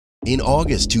In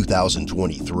August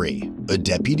 2023, a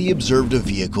deputy observed a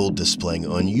vehicle displaying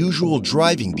unusual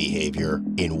driving behavior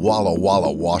in Walla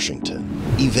Walla, Washington.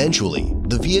 Eventually,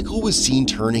 the vehicle was seen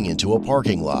turning into a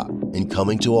parking lot and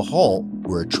coming to a halt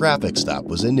where a traffic stop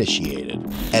was initiated.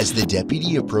 As the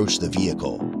deputy approached the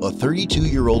vehicle, a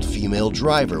 32-year-old female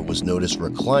driver was noticed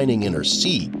reclining in her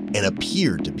seat and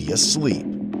appeared to be asleep.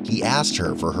 He asked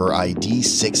her for her ID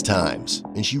 6 times,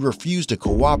 and she refused to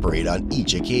cooperate on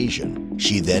each occasion.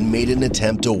 She then made an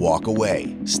attempt to walk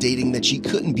away, stating that she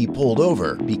couldn't be pulled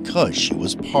over because she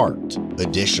was parked.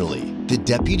 Additionally, the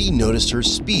deputy noticed her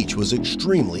speech was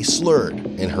extremely slurred,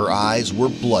 and her eyes were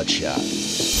bloodshot.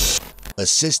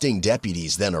 Assisting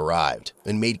deputies then arrived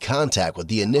and made contact with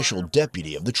the initial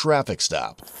deputy of the traffic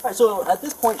stop. Alright, so at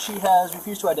this point she has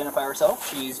refused to identify herself.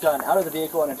 She's gotten out of the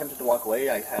vehicle and attempted to walk away.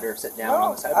 I had her sit down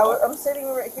on the sidewalk. I'm sitting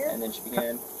right here. And then she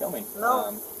began filming.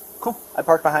 No. Cool. I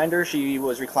parked behind her. She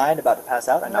was reclined, about to pass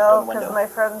out. I knocked on the window. No, because my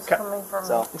friend's coming from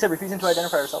So, except refusing to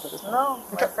identify herself at this point. No,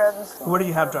 my friend's... What do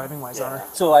you have driving-wise on her?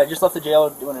 So I just left the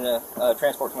jail doing a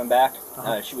transport coming back.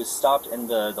 She was stopped in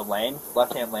the lane,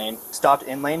 left-hand lane. Stopped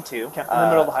in lane 2. Okay. In the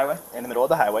middle of the highway? In the middle of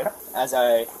the highway. As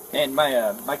and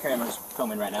my camera's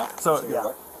filming right now. So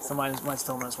yeah. So mine's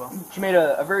filming as well. She made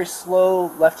a very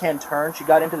slow left-hand turn. She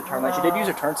got into the turn lane. She did use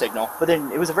her turn signal, but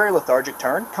then it was a very lethargic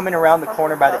turn. Coming around the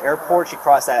corner by the airport, she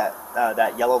crossed that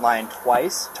yellow line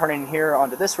twice. Turning here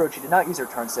onto this road, she did not use her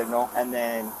turn signal, and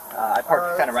then I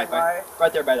parked kind of right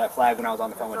there by that flag when I was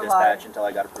on the phone with dispatch until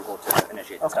I got approval to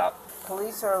initiate the stop.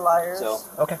 Police are liars. So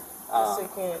okay.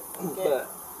 But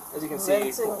as you can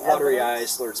see, watery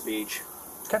eyes, slurred speech.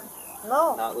 Okay.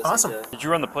 No. Awesome. Did you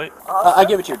run the plate? I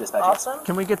give it to your dispatch. Awesome.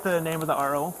 Can we get the name of the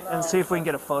RO and see if we can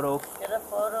get a photo? Get a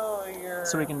photo of your...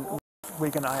 So we can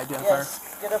identify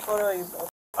Yes, get a photo of your...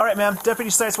 All right, ma'am. Deputy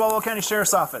Stites, Walla Walla County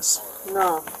Sheriff's Office.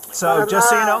 No. So just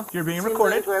so you know, you're being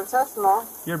recorded. No.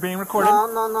 You're being recorded.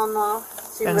 No.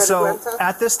 And so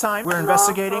at this time, we're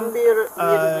investigating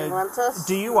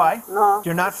DUI. No.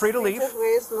 You're not free to leave.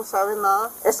 No sabe nada.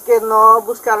 Es que no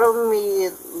buscaron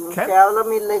que habla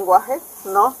mi lenguaje.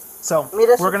 No. So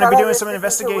we're going to be doing some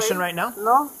investigation right now.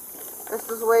 No.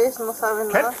 Estos güeyes no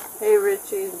saben nada. Hey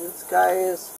Richie, this guy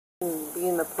is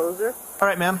being a poser. All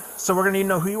right, ma'am. So we're going to need to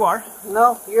know who you are.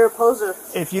 No, you're a poser.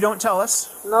 If you don't tell us,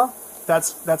 no.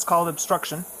 That's called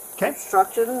obstruction. Okay?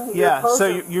 Obstruction? Yeah, so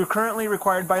you're currently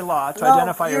required by law to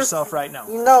identify yourself right now.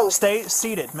 No. Stay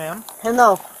seated, ma'am.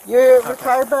 No. You're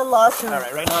required by law to... All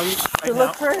right, right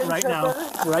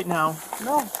now.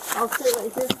 No, I'll say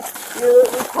right here. You're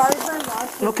required by law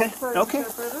to... Okay.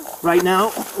 Right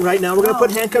now, we're going to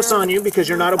put handcuffs on you because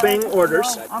you're not obeying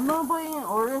orders. No, I'm not obeying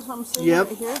orders. I'm sitting right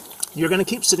here. You're going to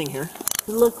keep sitting here.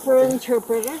 Look for an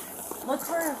interpreter. Look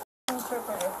for an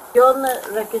interpreter. Yo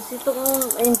requisito un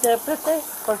intérprete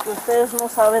porque ustedes no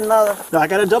saben nada. No, I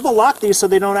got to double lock these so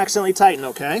they don't accidentally tighten,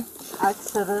 okay?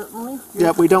 Accidentally?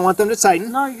 Yep, we don't want them to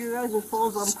tighten. No, you guys are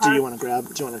fools. I'm parked. Do you want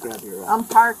to grab your... I'm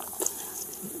parked.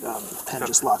 Pen,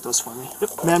 just lock those for me.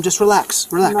 Yep. Ma'am, just relax.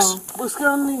 No. Busca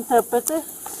un intérprete.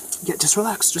 Yeah, just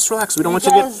relax. We don't want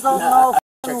you you to get... You guys don't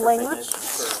know language?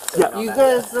 Yeah. You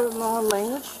guys don't know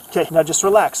language? Okay, now just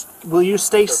relax. Will you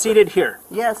stay seated here?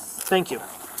 Yes. Thank you.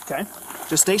 Okay.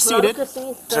 Just stay seated. Is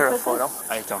there a photo?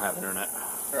 I don't have internet.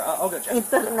 I'll go check.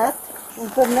 Internet.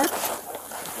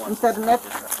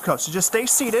 Okay, so just stay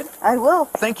seated. I will.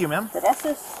 Thank you, ma'am.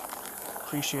 Gracias.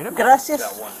 Appreciate it. Gracias.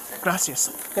 Gracias.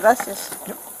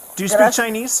 Yep. Do you speak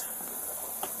Chinese?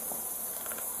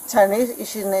 Chinese,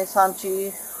 ishine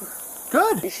sanchi.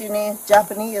 Good. Ishine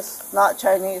Japanese, not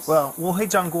Chinese. Well, 我会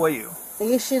讲国语.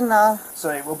 Ishina. So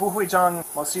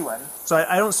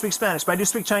I don't speak Spanish, but I do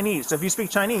speak Chinese. So if you speak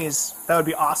Chinese, that would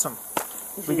be awesome.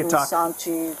 We could talk.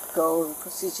 Sanchi go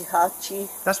Kushichihachi.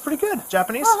 That's pretty good.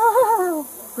 Japanese?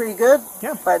 Pretty good.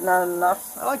 Yeah. But not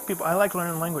enough. I like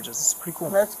learning languages. It's pretty cool.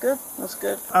 That's good.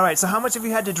 All right, so how much have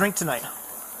you had to drink tonight?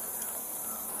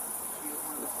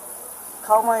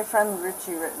 Call my friend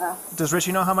Richie right now. Does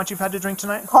Richie know how much you've had to drink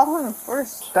tonight? Call him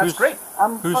first. That's great.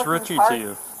 Who's Richie to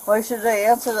you? Why should I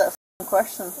answer that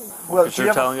question? Well, because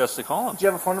you're telling us to call him. Do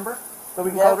you have a phone number that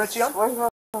we can call Richie on? Where's my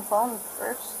phone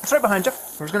first? It's right behind you.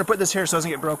 We're just going to put this here so it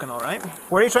doesn't get broken, all right?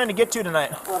 Where are you trying to get to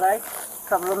tonight?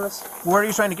 Where are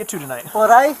you trying to get to tonight?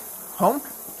 Home?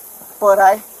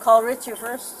 Call Richie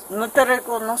first. No te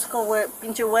reconozco,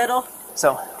 pinche güero.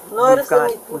 So,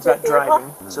 we've got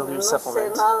driving, so there's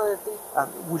supplements.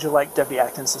 Would you like Debbie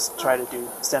Atkins to try to do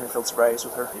standard field sobriety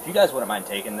with her? If you guys wouldn't mind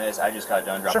taking this, I just got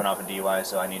done dropping off a DUI,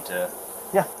 so I need to...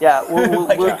 Yeah.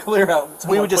 We'll clear out.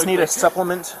 We would just need a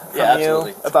supplement from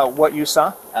you about what you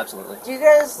saw. Absolutely. Do you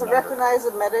guys recognize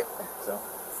a medic?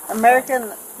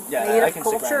 American Yeah, I native can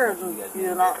stick culture, around with you guys. do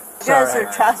you not? You guys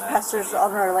are trespassers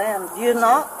on our land. Do you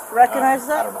not recognize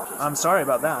that? I'm sorry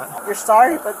about that. You're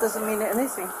sorry, but it doesn't mean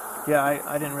anything. Yeah,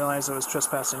 I didn't realize it was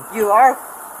trespassing. You are.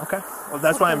 Okay. Well,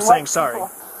 that's why I'm saying sorry.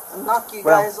 I'll knock you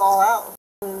guys all out.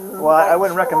 Well, I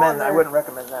wouldn't recommend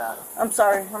that. I'm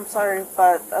sorry,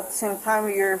 but at the same time,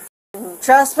 you're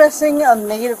trespassing on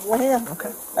native land. Okay.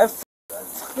 I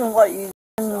fucking what you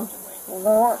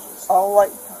want all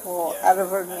white people out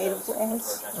of our native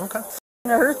lands. Okay. It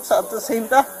hurts at the same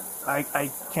time. I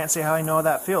can't say how I know how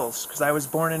that feels because I was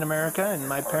born in America and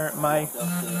my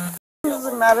It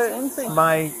doesn't matter anything.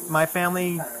 my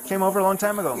family came over a long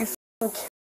time ago. You killed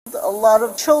a lot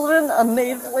of children on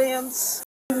native lands.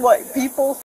 White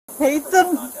people hate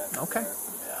them. Okay.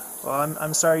 Well,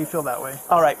 I'm sorry you feel that way.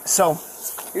 All right. So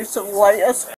You're so white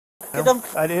as get them.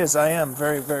 it is. I am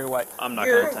very, very white. I'm not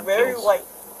going You're to attempt very kills. white.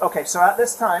 Okay. So at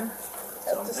this time.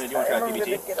 At this do you want to time, try I'm PBT?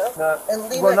 gonna get up No, and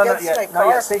lean well, not against yet. my Not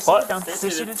car. yet. Stay What? down. Stay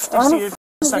seated. Stay I'm seated.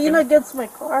 A lean second. against my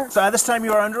car. So at this time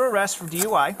you are under arrest for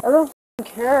DUI. I don't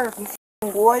care. You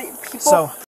white people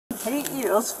So hate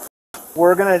you.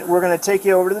 we're gonna take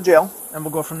you over to the jail and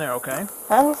we'll go from there. Okay.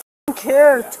 I don't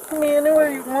care. Take me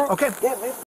anywhere you want. Okay. Get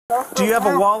me off Do you have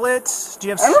a now. wallet? Do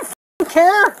you have? I don't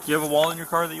care. Do you have a wall in your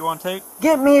car that you want to take?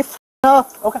 Get me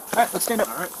off. Okay. All right. Let's stand up.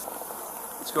 All right.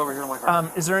 Let's go over here to my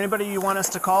car. Is there anybody you want us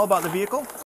to call about the vehicle?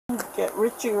 Get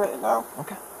Richie right now.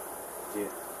 Okay.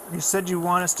 You said you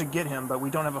want us to get him, but we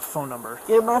don't have a phone number.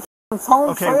 Get my phone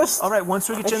Okay. first. All right. Once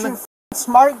we get you If in you're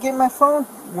smart, get my phone.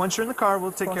 once you're in the car,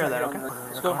 we'll take care of that. Okay.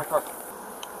 Let's go to my car.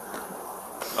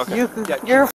 Okay.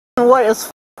 You're white as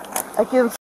I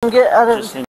can get out Just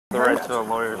of. hand the right to a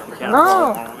lawyer if you can.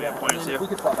 No. We have points to you.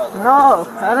 No,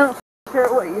 I don't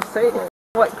care what you say.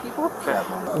 White people.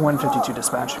 152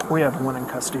 dispatch. We have one in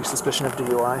custody, suspicion of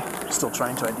DUI. Still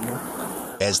trying to ID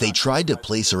her. As they tried to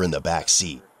place her in the back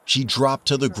seat, she dropped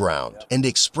to the ground and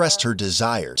expressed her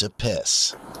desire to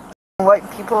piss. White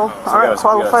people aren't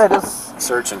qualified as.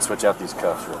 Search and switch out these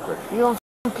cuffs real quick. You don't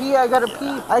pee? I gotta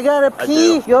pee. I gotta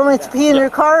pee. You want me to pee in your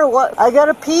car or what? I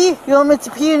gotta pee. You want me to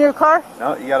pee in your car?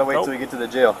 No, you gotta wait till we get to the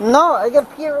jail. No, I gotta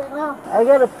pee right now. I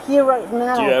gotta pee right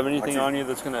now. Do you have anything on you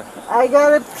that's going to... I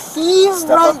gotta pee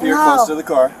Step right up here now. close to the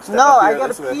car. Step No, up I here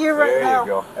gotta this way. pee right there now. You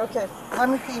go. Okay, let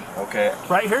me pee. Okay.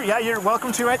 Right here? Yeah, you're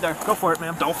welcome to right there. Go for it,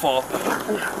 ma'am. Don't fall.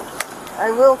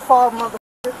 I will fall, mother.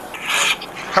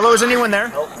 Hello, is anyone there?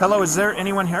 Hello, is there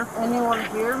anyone here? Anyone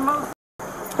here, mother?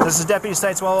 This is Deputy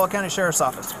Stites, Walla Walla County Sheriff's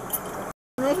Office.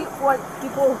 I hate white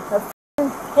people.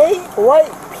 I hate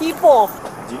white people.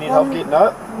 Do you need help getting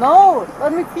up? No,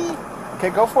 let me pee. Okay,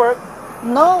 go for it.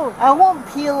 No, I won't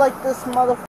pee like this,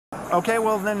 mother. Okay,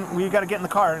 well then we got to get in the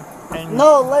car. And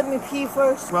No, let me pee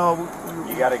first. Well,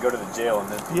 You gotta go to the jail and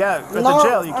then. yeah, at No, the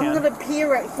jail you I'm can. gonna pee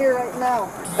right here, right now.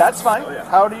 That's fine.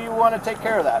 How do you want to take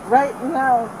care of that? Right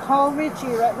now. Call Richie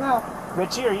right now.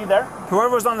 Richie, are you there?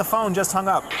 Whoever was on the phone just hung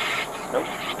up. Nope.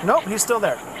 Nope, he's still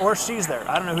there. Or she's there.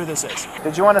 I don't know who this is.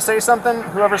 Did you want to say something,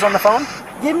 whoever's on the phone?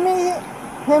 Give me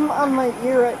him on my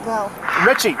ear right now.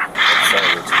 Richie.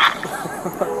 Sorry, Richie.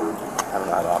 I don't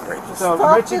know how to operate this. So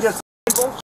Stop Richie this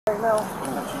just right now.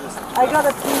 I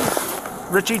gotta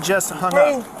pee. Richie just hung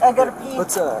Hey, up. I gotta pee.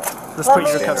 Let's Let put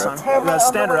your me cuffs on. tear my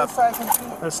Stand her underwear up. so I can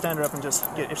pee. Let's stand her up and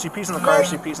just get. If she pees in the car,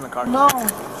 she pees in the car. No.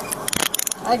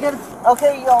 I gotta.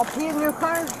 Okay, y'all pee in your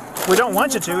car? We don't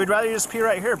want you to. We'd rather you just pee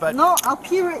right here, but No, I'll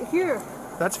pee right here.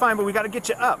 that's fine. But we got to get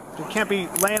you up. You can't be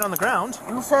laying on the ground.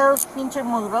 No seas pinche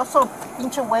mugroso,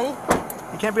 pinche way.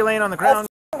 You can't be laying on the ground.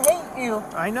 I hate you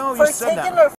I know for you said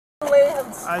taking that. our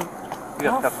lands. You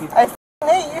got cuffed. I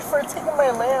hate you for taking my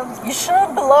lands. You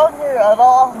shouldn't belong here at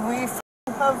all. We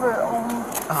have our own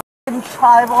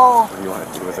tribal What do you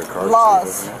want to do with her car?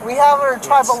 laws. We have our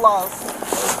tribal laws.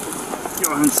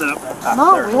 Go ahead and sit up.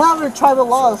 No, we have our tribal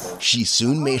laws. She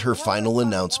soon made her final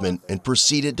announcement and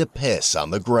proceeded to piss on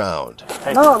the ground.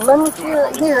 No, let me pee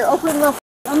right here. Open the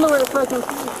underwear so I can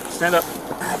pee. Stand up.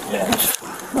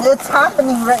 It's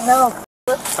happening right now.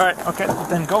 All right. Okay.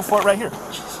 Then go for it right here.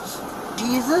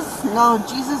 Jesus? No,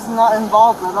 Jesus is not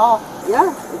involved at all.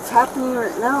 Yeah, it's happening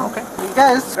right now. Okay. You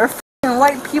guys are f***ing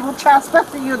white people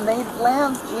trespassing your native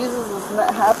lands. Jesus is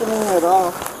not happening at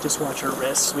all. Just watch her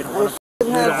wrists. We don't want to.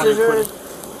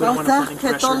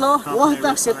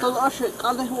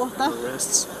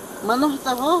 Wrists.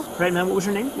 Right, man. What was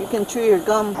your name? You can chew your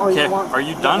gum all Okay, you want. are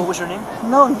you done? What was your name?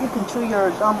 No, you can chew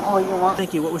your gum all you want.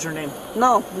 Thank you. What was your name?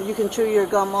 No, you can chew your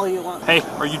gum all you want. Hey,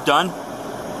 are you done?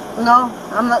 No,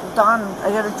 I'm not done. I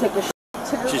gotta take a shit.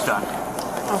 She's done.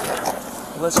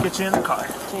 Okay. Let's get you in the car.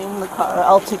 Stay in the car.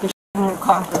 I'll take a shit in your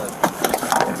car.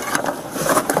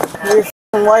 You're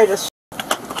f***ing white as shit.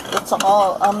 That's That's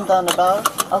all I'm done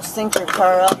about. I'll stink your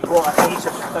car up. Well, I need to.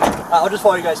 I'll just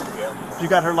follow you guys into jail. You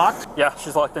got her locked? Yeah,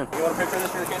 she's locked in. You want a picture of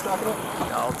this for the case document?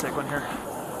 Yeah, I'll take one here.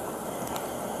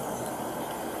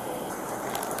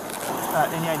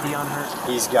 Any ID on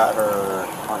her? He's got her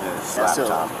on his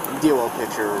laptop. DOL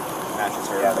picture matches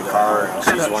her. Yeah, the car.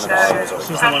 She's one of the owners.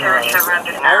 She's the one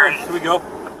who Aaron, here we go.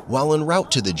 While en route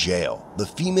to the jail, the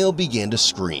female began to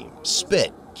scream,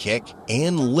 spit, kick,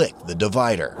 and lick the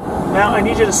divider. Now, I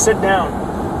need you to sit down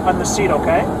on the seat,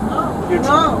 okay?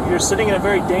 You're sitting in a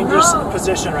very dangerous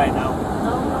position right now.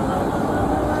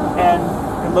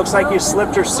 And it looks like you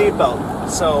slipped your seatbelt,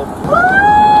 so...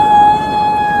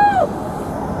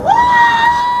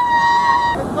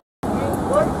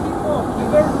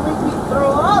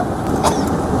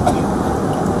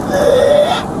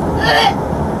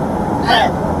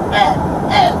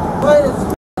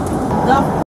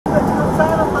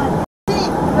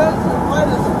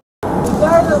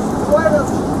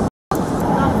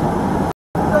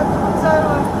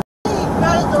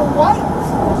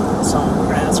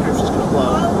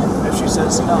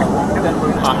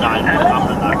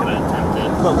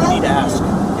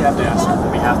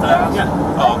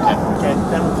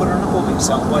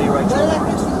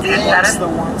 Once the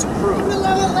warrant's approved,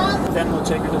 then we'll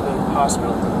take her to the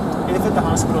hospital. If at the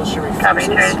hospital she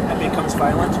refuses and becomes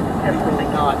violent, we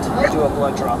will not do a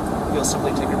blood draw. We'll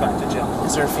simply take her back to jail.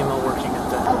 Is there a female working at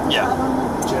the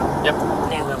jail? Yep.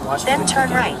 And then watch Then turn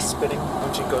right. Spitting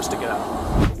when she goes to get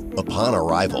out. Upon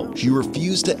arrival, she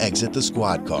refused to exit the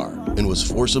squad car and was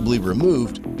forcibly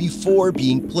removed before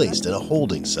being placed in a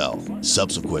holding cell.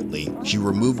 Subsequently, she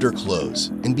removed her clothes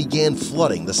and began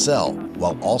flooding the cell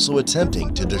while also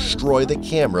attempting to destroy the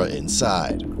camera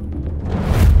inside.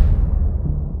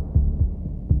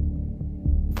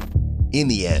 In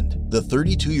the end, the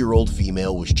 32-year-old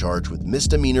female was charged with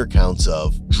misdemeanor counts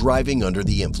of driving under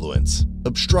the influence,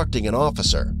 obstructing an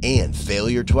officer, and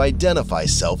failure to identify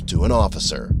self to an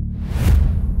officer.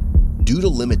 Due to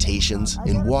limitations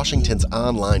in Washington's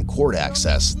online court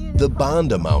access, the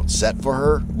bond amount set for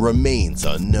her remains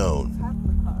unknown.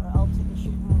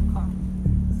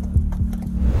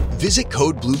 Visit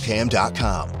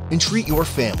CodeBlueCam.com and treat your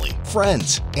family,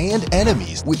 friends, and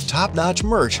enemies with top-notch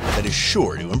merch that is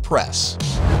sure to impress.